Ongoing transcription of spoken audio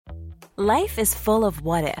Life is full of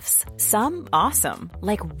what-ifs. Some awesome,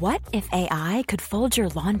 like what if AI could fold your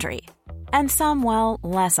laundry? And some, well,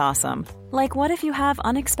 less awesome, like what if you have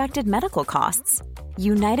unexpected medical costs?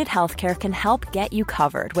 United Healthcare can help get you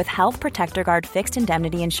covered with Health Protector Guard fixed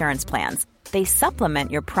indemnity insurance plans. They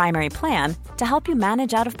supplement your primary plan to help you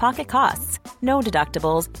manage out-of-pocket costs. No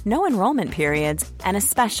deductibles, no enrollment periods, and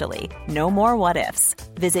especially no more what-ifs.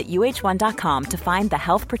 Visit uh1.com to find the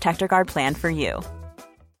Health Protector Guard plan for you.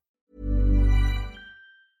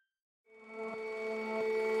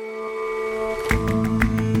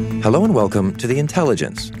 Hello and welcome to The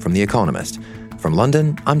Intelligence from The Economist. From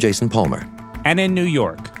London, I'm Jason Palmer. And in New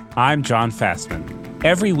York, I'm John Fassman.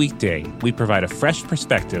 Every weekday, we provide a fresh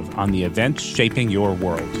perspective on the events shaping your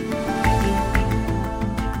world.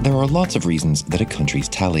 There are lots of reasons that a country's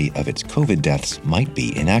tally of its COVID deaths might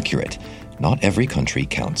be inaccurate. Not every country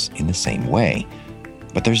counts in the same way.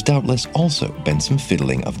 But there's doubtless also been some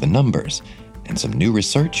fiddling of the numbers, and some new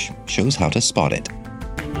research shows how to spot it.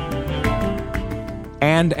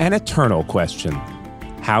 And an eternal question: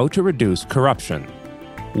 how to reduce corruption?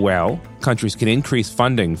 Well, countries can increase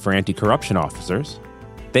funding for anti-corruption officers.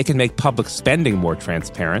 They can make public spending more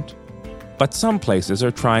transparent. But some places are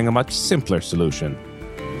trying a much simpler solution.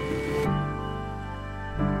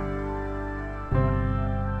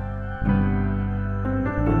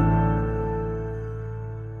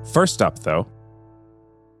 First up, though,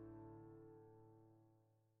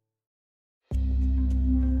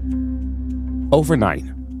 overnight,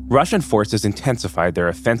 Russian forces intensified their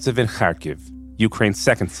offensive in Kharkiv, Ukraine's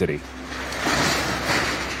second city.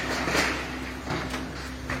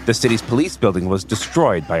 The city's police building was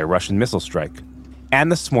destroyed by a Russian missile strike.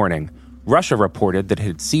 And this morning, Russia reported that it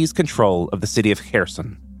had seized control of the city of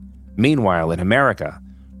Kherson. Meanwhile, in America,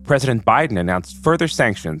 President Biden announced further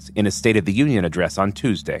sanctions in his State of the Union address on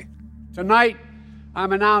Tuesday. Tonight,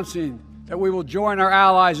 I'm announcing that we will join our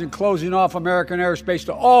allies in closing off American airspace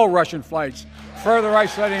to all Russian flights, further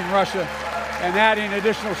isolating Russia and adding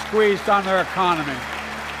additional squeeze on their economy.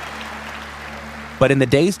 But in the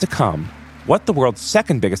days to come, what the world's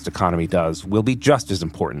second biggest economy does will be just as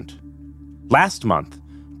important. Last month,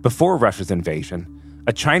 before Russia's invasion,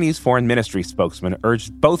 a Chinese foreign ministry spokesman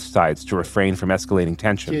urged both sides to refrain from escalating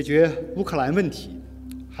tension. 解决乌克兰问题，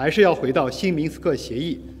还是要回到新明斯克协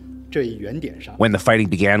议这一原点上。 When the fighting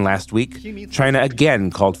began last week, China again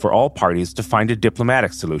called for all parties to find a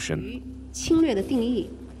diplomatic solution. 侵略的定义，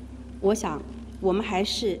我想我们还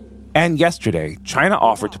是 And yesterday, China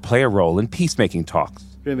offered to play a role in peacemaking talks.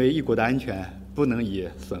 认为一国的安全不能以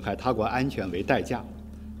损害他国安全为代价，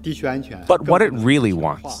地区安全。 But what it really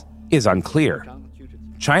wants is unclear.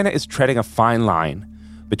 China is treading a fine line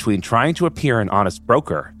between trying to appear an honest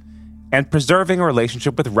broker and preserving a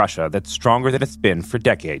relationship with Russia that's stronger than it's been for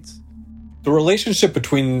decades. The relationship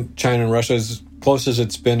between China and Russia is close as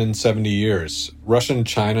it's been in 70 years. Russia and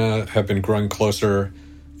China have been growing closer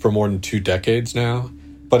for more than 2 decades now,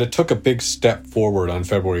 but it took a big step forward on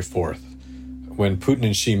February 4th when Putin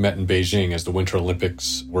and Xi met in Beijing as the Winter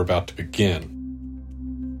Olympics were about to begin.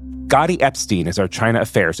 Gadi Epstein is our China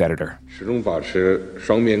affairs editor. 始终保持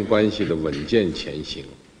双边关系的稳健前行。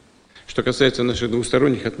Что касается наших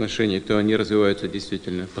двусторонних отношений, то они развиваются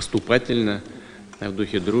действительно поступательно, в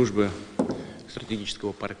духе дружбы,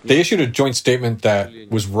 стратегического партнерства. They issued a joint statement that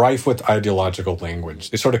was rife with ideological language.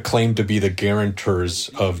 They sort of claimed to be the guarantors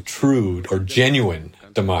of true or genuine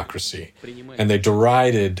democracy. And they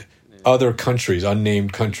derided other countries,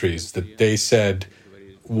 unnamed countries, that they said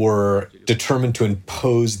were determined to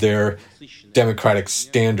impose their democratic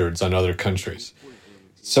standards on other countries.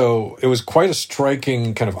 So it was quite a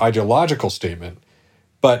striking kind of ideological statement.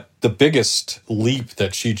 But the biggest leap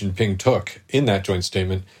that Xi Jinping took in that joint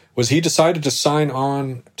statement was he decided to sign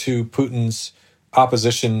on to Putin's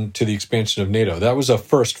opposition to the expansion of NATO. That was a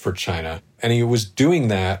first for China. And he was doing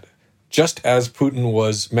that just as Putin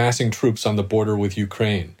was massing troops on the border with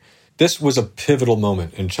Ukraine. This was a pivotal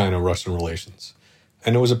moment in China-Russian relations.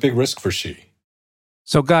 And it was a big risk for Xi.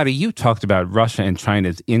 So, Gadi, you talked about Russia and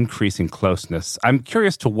China's increasing closeness. I'm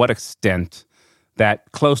curious to what extent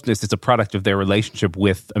that closeness is a product of their relationship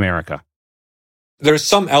with America. There's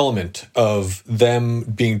some element of them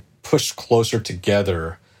being pushed closer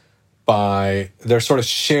together by their sort of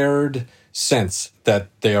shared sense that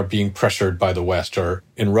they are being pressured by the West. Or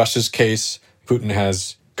in Russia's case, Putin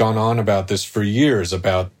has gone on about this for years,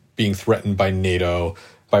 about being threatened by NATO,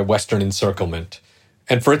 by Western encirclement.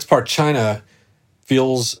 And for its part, China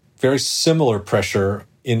feels very similar pressure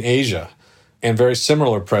in Asia and very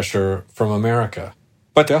similar pressure from America.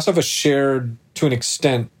 But they also have a shared, to an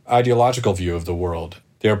extent, ideological view of the world.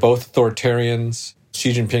 They are both authoritarians.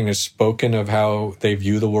 Xi Jinping has spoken of how they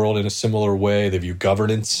view the world in a similar way. They view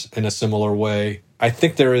governance in a similar way. I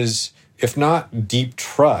think there is, if not deep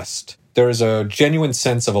trust, there is a genuine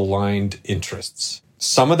sense of aligned interests.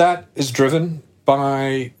 Some of that is driven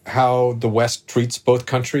by how the West treats both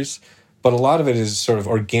countries, but a lot of it is sort of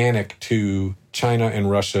organic to China and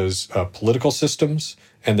Russia's political systems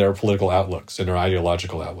and their political outlooks and their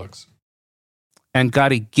ideological outlooks. And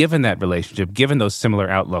Gadi, given that relationship, given those similar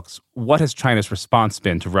outlooks, what has China's response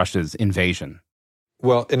been to Russia's invasion?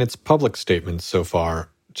 Well, in its public statements so far,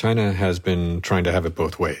 China has been trying to have it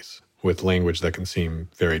both ways, with language that can seem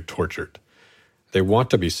very tortured. They want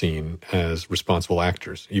to be seen as responsible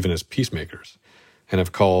actors, even as peacemakers, and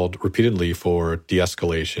have called repeatedly for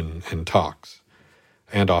de-escalation and talks,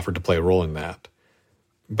 and offered to play a role in that.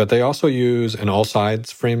 But they also use an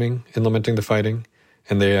all-sides framing in lamenting the fighting,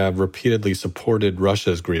 and they have repeatedly supported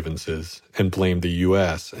Russia's grievances and blamed the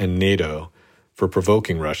U.S. and NATO for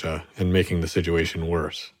provoking Russia and making the situation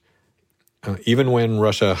worse. Even when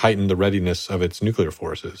Russia heightened the readiness of its nuclear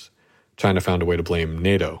forces, China found a way to blame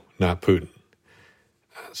NATO, not Putin.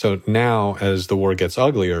 So now, as the war gets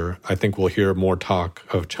uglier, I think we'll hear more talk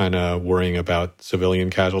of China worrying about civilian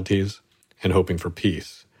casualties and hoping for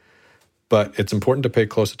peace. But it's important to pay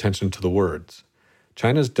close attention to the words.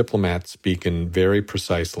 China's diplomats speak in very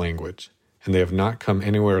precise language, and they have not come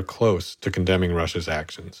anywhere close to condemning Russia's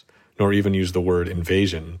actions, nor even used the word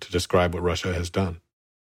invasion to describe what Russia has done.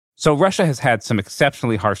 So Russia has had some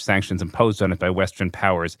exceptionally harsh sanctions imposed on it by Western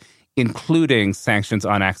powers, including sanctions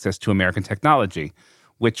on access to American technology,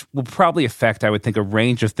 which will probably affect, I would think, a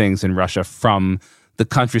range of things in Russia, from the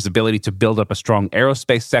country's ability to build up a strong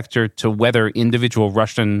aerospace sector to whether individual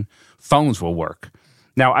Russian phones will work.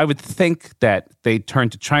 Now, I would think that they turn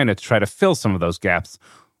to China to try to fill some of those gaps.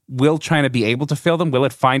 Will China be able to fill them? Will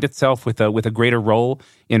it find itself with a greater role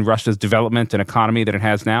in Russia's development and economy than it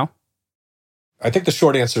has now? I think the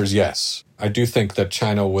short answer is yes. I do think that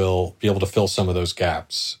China will be able to fill some of those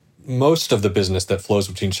gaps. Most of the business that flows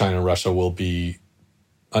between China and Russia will be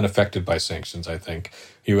unaffected by sanctions, I think.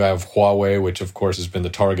 You have Huawei, which of course has been the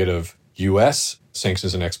target of U.S.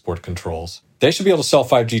 sanctions and export controls. They should be able to sell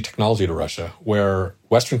 5G technology to Russia, where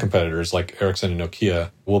Western competitors like Ericsson and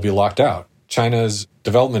Nokia will be locked out. China's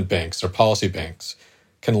development banks or policy banks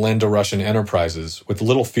can lend to Russian enterprises with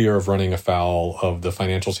little fear of running afoul of the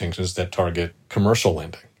financial sanctions that target commercial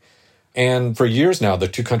lending. And for years now, the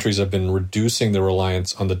two countries have been reducing their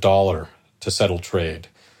reliance on the dollar to settle trade,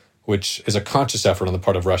 which is a conscious effort on the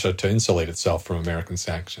part of Russia to insulate itself from American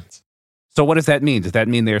sanctions. So what does that mean? Does that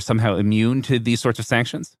mean they're somehow immune to these sorts of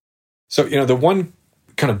sanctions? So, the one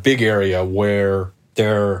kind of big area where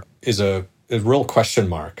there is a real question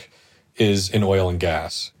mark is in oil and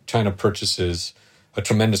gas. China purchases a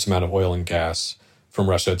tremendous amount of oil and gas from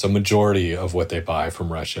Russia. It's a majority of what they buy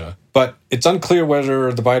from Russia. But it's unclear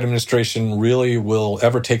whether the Biden administration really will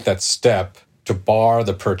ever take that step to bar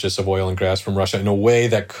the purchase of oil and gas from Russia in a way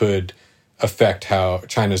that could affect how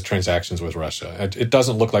China's transactions with Russia. It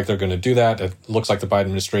doesn't look like they're going to do that. It looks like the Biden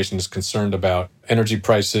administration is concerned about energy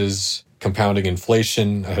prices, compounding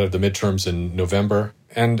inflation ahead of the midterms in November.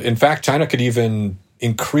 And in fact, China could even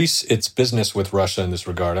increase its business with Russia in this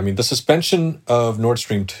regard. I mean, the suspension of Nord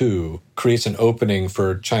Stream 2 creates an opening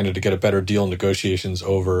for China to get a better deal in negotiations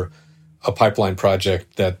over a pipeline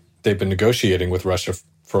project that they've been negotiating with Russia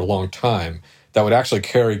for a long time that would actually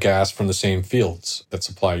carry gas from the same fields that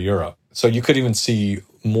supply Europe. So you could even see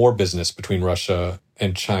more business between Russia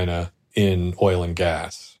and China in oil and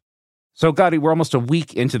gas. So, Gadi, we're almost a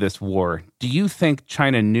week into this war. Do you think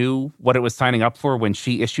China knew what it was signing up for when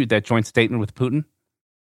she issued that joint statement with Putin?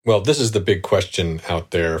 Well, this is the big question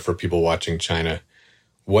out there for people watching China.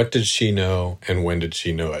 What did she know and when did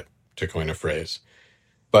she know it, to coin a phrase?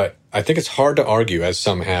 But I think it's hard to argue, as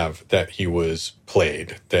some have, that he was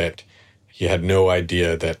played, that he had no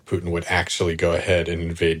idea that Putin would actually go ahead and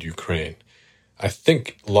invade Ukraine. I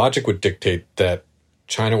think logic would dictate that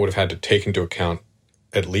China would have had to take into account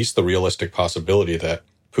at least the realistic possibility that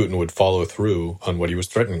Putin would follow through on what he was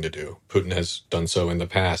threatening to do. Putin has done so in the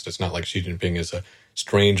past. It's not like Xi Jinping is a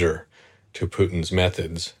stranger to Putin's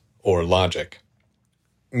methods or logic.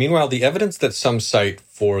 Meanwhile, the evidence that some cite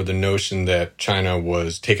for the notion that China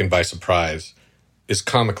was taken by surprise is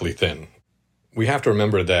comically thin. We have to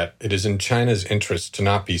remember that it is in China's interest to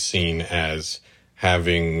not be seen as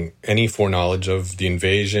having any foreknowledge of the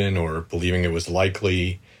invasion or believing it was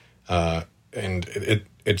likely. And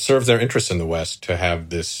it serves their interests in the West to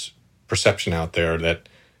have this perception out there that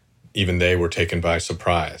even they were taken by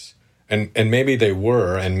surprise. And maybe they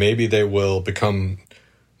were, and maybe they will become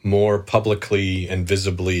more publicly and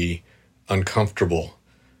visibly uncomfortable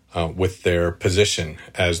with their position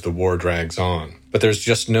as the war drags on. But there's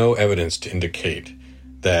just no evidence to indicate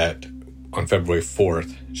that on February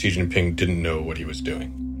 4th, Xi Jinping didn't know what he was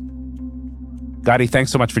doing. Gadi,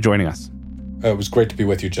 thanks so much for joining us. It was great to be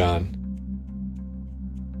with you, John.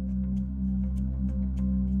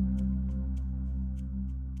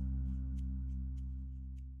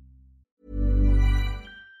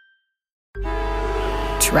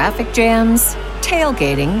 Traffic jams,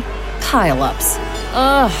 tailgating, pile-ups.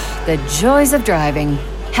 Ugh, the joys of driving.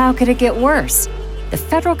 How could it get worse? The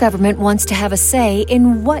federal government wants to have a say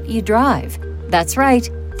in what you drive. That's right.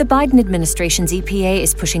 The Biden administration's EPA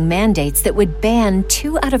is pushing mandates that would ban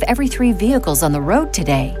 2 out of every 3 vehicles on the road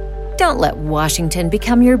today. Don't let Washington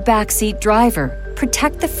become your backseat driver.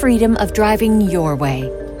 Protect the freedom of driving your way.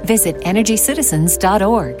 Visit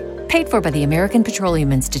EnergyCitizens.org. Paid for by the American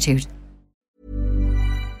Petroleum Institute.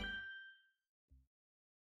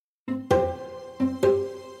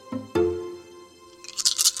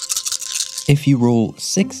 If you roll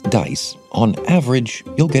 6 dice, on average,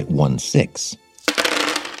 you'll get 1 6.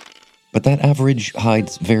 But that average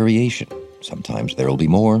hides variation. Sometimes there'll be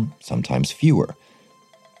more, sometimes fewer.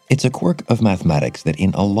 It's a quirk of mathematics that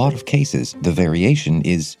in a lot of cases, the variation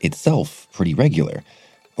is itself pretty regular.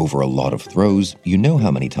 Over a lot of throws, you know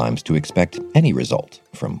how many times to expect any result,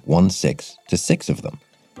 from 1 6 to 6 of them.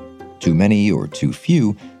 Too many or too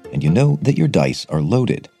few, and you know that your dice are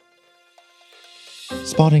loaded.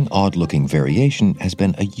 Spotting odd-looking variation has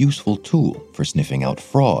been a useful tool for sniffing out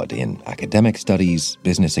fraud in academic studies,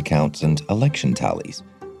 business accounts, and election tallies.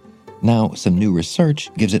 Now, some new research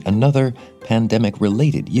gives it another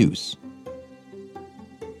pandemic-related use.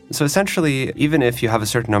 So essentially, even if you have a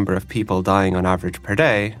certain number of people dying on average per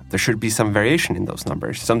day, there should be some variation in those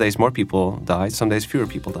numbers. Some days more people die, some days fewer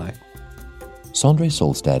people die. Sondre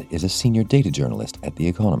Solstad is a senior data journalist at The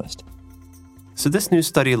Economist. So this new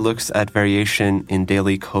study looks at variation in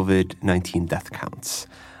daily COVID-19 death counts.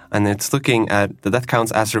 And it's looking at the death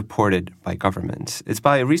counts as reported by governments. It's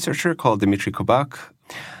by a researcher called Dmitry Kubak.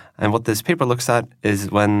 And what this paper looks at is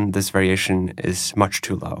when this variation is much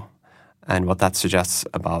too low, and what that suggests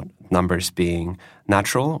about numbers being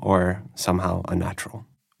natural or somehow unnatural.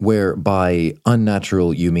 Where by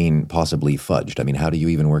unnatural you mean possibly fudged. I mean, how do you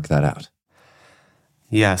even work that out?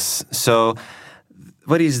 Yes. So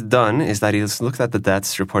what he's done is that he's looked at the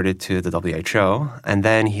deaths reported to the WHO, and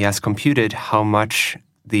then he has computed how much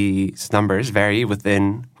these numbers vary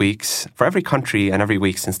within weeks for every country and every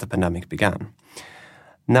week since the pandemic began.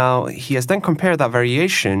 Now, he has then compared that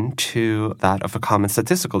variation to that of a common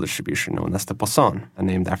statistical distribution known as the Poisson,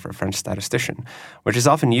 named after a French statistician, which is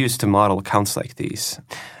often used to model counts like these.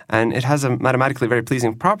 And it has a mathematically very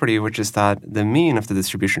pleasing property, which is that the mean of the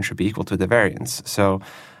distribution should be equal to the variance. So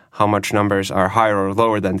how much numbers are higher or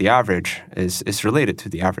lower than the average is related to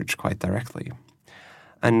the average quite directly.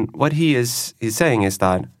 And what he's saying is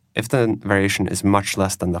that if the variation is much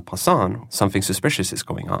less than the Poisson, something suspicious is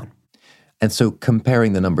going on. And so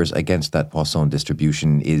comparing the numbers against that Poisson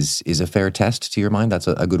distribution is a fair test to your mind? That's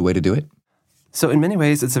a good way to do it? So in many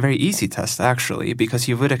ways, it's a very easy test, actually, because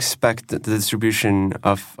you would expect the distribution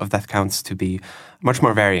of death counts to be much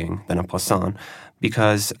more varying than a Poisson.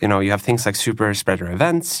 Because, you have things like super spreader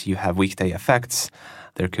events, you have weekday effects.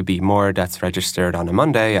 There could be more deaths registered on a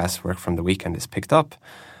Monday as work from the weekend is picked up.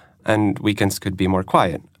 And weekends could be more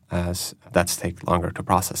quiet as deaths take longer to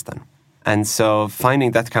process then. And so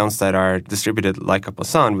finding death counts that are distributed like a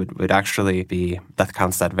Poisson would actually be death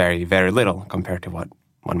counts that vary very little compared to what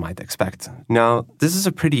one might expect. Now, this is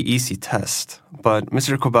a pretty easy test, but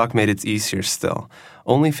Mr. Kubak made it easier still,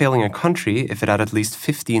 only failing a country if it had at least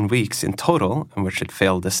 15 weeks in total in which it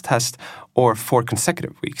failed this test, or 4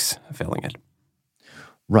 consecutive weeks failing it.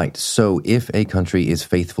 Right. So if a country is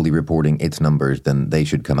faithfully reporting its numbers, then they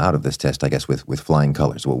should come out of this test, I guess, with flying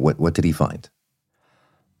colors. Well, what did he find?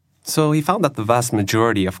 So he found that the vast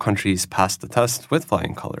majority of countries passed the test with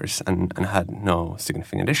flying colors and had no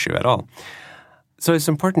significant issue at all. So it's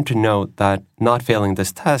important to note that not failing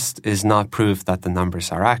this test is not proof that the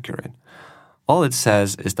numbers are accurate. All it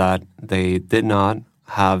says is that they did not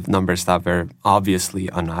have numbers that were obviously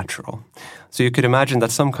unnatural. So you could imagine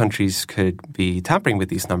that some countries could be tampering with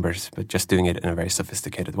these numbers, but just doing it in a very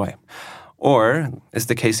sophisticated way. Or, as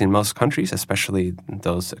the case in most countries, especially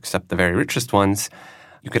those except the very richest ones,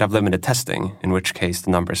 you could have limited testing, in which case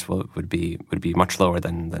the numbers would be much lower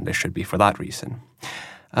than they should be for that reason.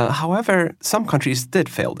 However, some countries did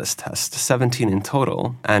fail this test, 17 in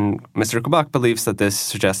total, and Mr. Kubak believes that this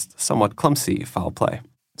suggests somewhat clumsy foul play.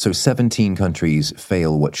 So 17 countries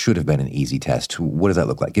fail what should have been an easy test. What does that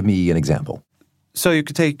look like? Give me an example. So you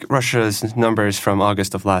could take Russia's numbers from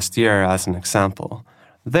August of last year as an example.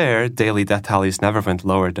 There, daily death tallies never went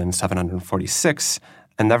lower than 746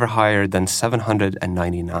 and never higher than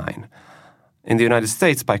 799. In the United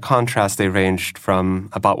States, by contrast, they ranged from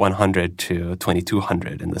about 100 to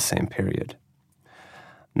 2,200 in the same period.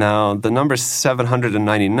 Now, the number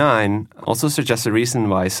 799 also suggests a reason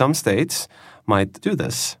why some states might do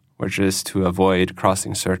this, which is to avoid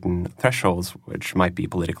crossing certain thresholds which might be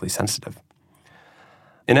politically sensitive.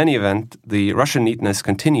 In any event, the Russian neatness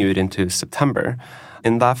continued into September.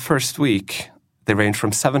 In that first week, they ranged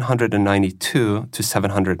from 792 to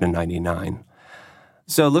 799.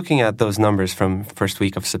 So looking at those numbers from first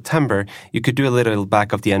week of September, you could do a little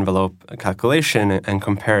back-of-the-envelope calculation and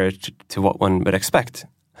compare it to what one would expect.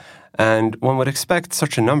 And one would expect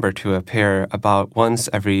such a number to appear about once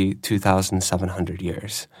every 2,700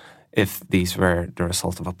 years, if these were the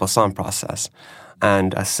result of a Poisson process.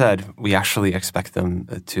 And as said, we actually expect them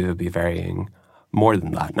to be varying more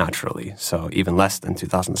than that naturally. So even less than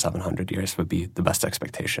 2,700 years would be the best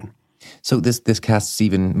expectation. So this casts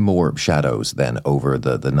even more shadows then over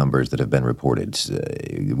the numbers that have been reported.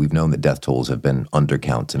 We've known that death tolls have been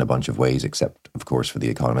undercounts in a bunch of ways, except, of course, for The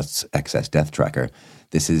Economist's excess death tracker.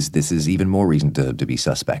 This is even more reason to be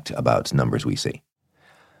suspect about numbers we see.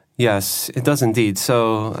 Yes, it does indeed.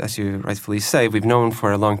 So, as you rightfully say, we've known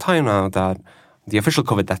for a long time now that the official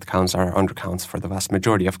COVID death counts are undercounts for the vast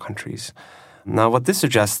majority of countries. Now, what this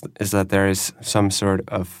suggests is that there is some sort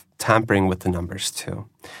of tampering with the numbers too.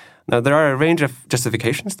 Now, there are a range of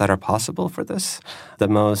justifications that are possible for this. The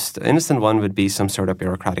most innocent one would be some sort of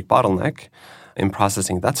bureaucratic bottleneck in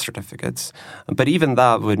processing death certificates. But even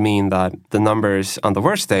that would mean that the numbers on the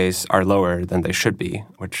worst days are lower than they should be,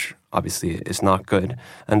 which obviously is not good.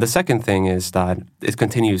 And the second thing is that it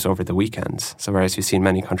continues over the weekends. So whereas you see in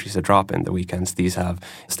many countries a drop in the weekends, these have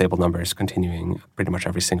stable numbers continuing pretty much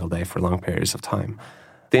every single day for long periods of time.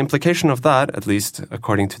 The implication of that, at least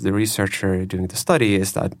according to the researcher doing the study,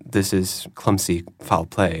 is that this is clumsy foul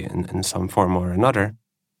play in some form or another.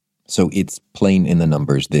 So it's plain in the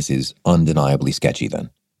numbers, this is undeniably sketchy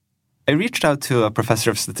then? I reached out to a professor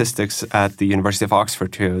of statistics at the University of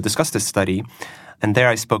Oxford to discuss this study, and there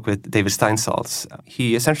I spoke with David Steinsaltz.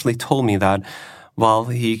 He essentially told me that while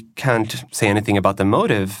he can't say anything about the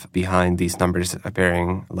motive behind these numbers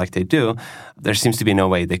appearing like they do, there seems to be no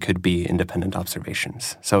way they could be independent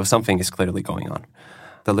observations. So something is clearly going on.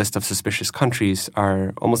 The list of suspicious countries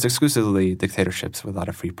are almost exclusively dictatorships without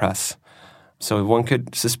a free press. So one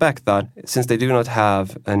could suspect that since they do not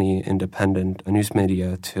have any independent news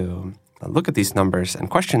media to look at these numbers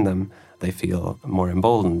and question them, they feel more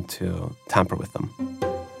emboldened to tamper with them.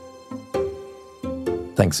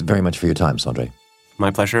 Thanks very much for your time, Sondre.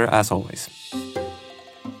 My pleasure, as always.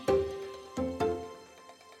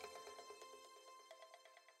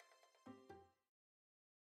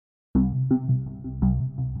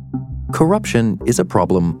 Corruption is a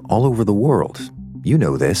problem all over the world. You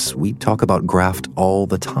know this. We talk about graft all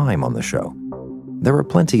the time on the show. There are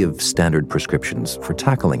plenty of standard prescriptions for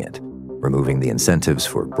tackling it, removing the incentives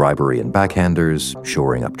for bribery and backhanders,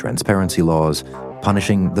 shoring up transparency laws,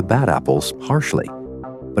 punishing the bad apples harshly.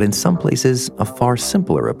 But in some places, a far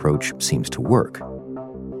simpler approach seems to work.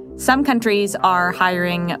 Some countries are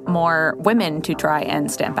hiring more women to try and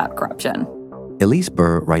stamp out corruption. Elise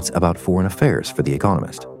Burr writes about foreign affairs for The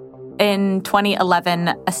Economist. In 2011,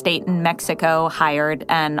 a state in Mexico hired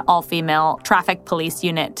an all-female traffic police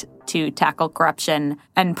unit to tackle corruption,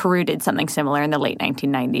 and Peru did something similar in the late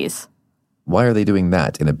 1990s. Why are they doing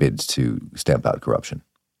that in a bid to stamp out corruption?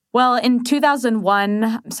 Well, in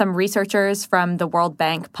 2001, some researchers from the World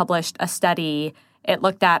Bank published a study. It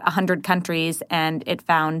looked at 100 countries, and it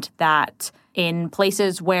found that in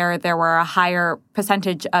places where there were a higher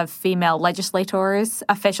percentage of female legislators,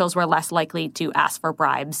 officials were less likely to ask for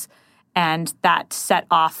bribes. And that set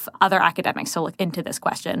off other academics to look into this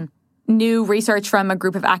question. New research from a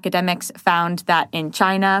group of academics found that in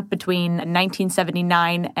China, between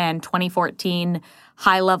 1979 and 2014,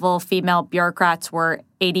 high-level female bureaucrats were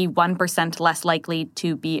 81% less likely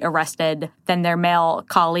to be arrested than their male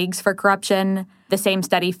colleagues for corruption. The same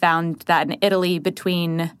study found that in Italy,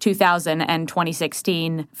 between 2000 and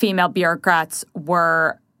 2016, female bureaucrats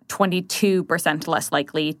were 22% less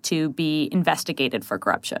likely to be investigated for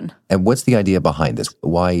corruption. And what's the idea behind this?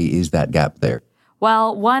 Why is that gap there?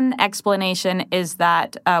 Well, one explanation is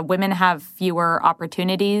that women have fewer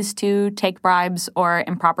opportunities to take bribes or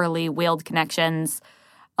improperly wield connections.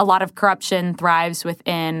 A lot of corruption thrives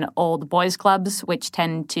within old boys' clubs, which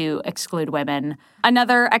tend to exclude women.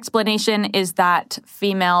 Another explanation is that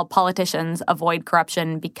female politicians avoid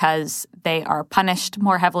corruption because they are punished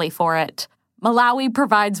more heavily for it. Malawi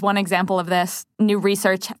provides one example of this. New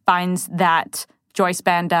research finds that Joyce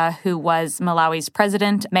Banda, who was Malawi's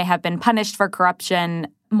president, may have been punished for corruption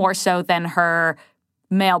more so than her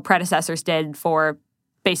male predecessors did for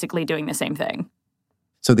basically doing the same thing.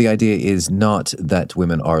 So the idea is not that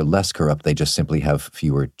women are less corrupt, they just simply have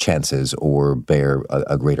fewer chances or bear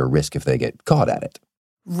a greater risk if they get caught at it.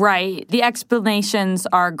 Right. The explanations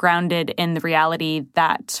are grounded in the reality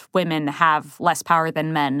that women have less power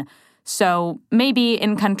than men. So maybe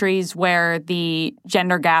in countries where the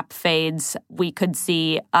gender gap fades, we could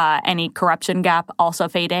see any corruption gap also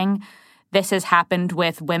fading. This has happened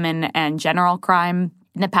with women and general crime.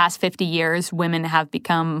 In the past 50 years, women have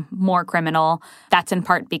become more criminal. That's in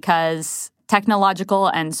part because technological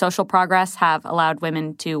and social progress have allowed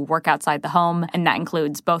women to work outside the home, and that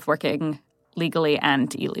includes both working legally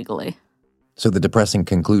and illegally. So the depressing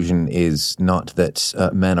conclusion is not that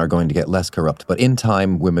men are going to get less corrupt, but in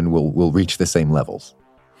time, women will reach the same levels.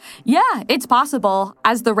 Yeah, it's possible.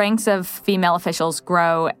 As the ranks of female officials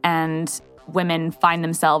grow and women find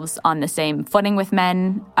themselves on the same footing with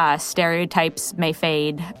men, stereotypes may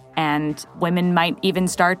fade, and women might even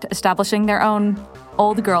start establishing their own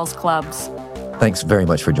old girls' clubs. Thanks very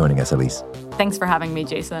much for joining us, Elise. Thanks for having me,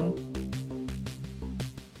 Jason.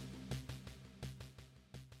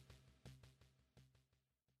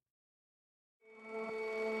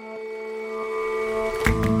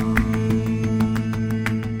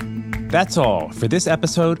 That's all for this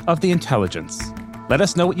episode of The Intelligence. Let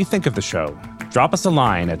us know what you think of the show. Drop us a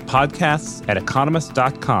line at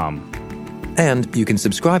podcasts@economist.com. And you can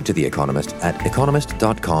subscribe to The Economist at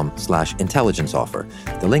economist.com/intelligence offer.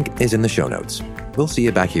 The link is in the show notes. We'll see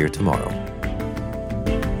you back here tomorrow.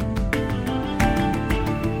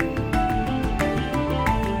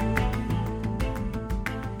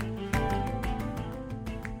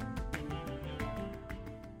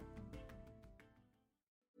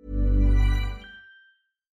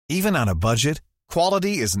 Even on a budget,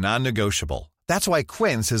 quality is non-negotiable. That's why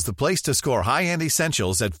Quince is the place to score high-end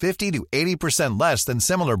essentials at 50 to 80% less than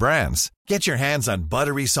similar brands. Get your hands on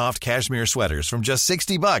buttery soft cashmere sweaters from just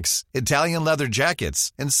 $60, Italian leather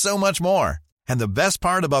jackets, and so much more. And the best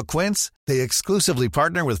part about Quince, they exclusively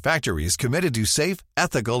partner with factories committed to safe,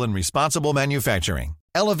 ethical, and responsible manufacturing.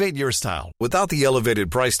 Elevate your style without the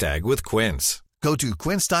elevated price tag with Quince. Go to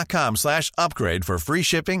quince.com/upgrade for free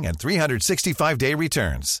shipping and 365-day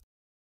returns.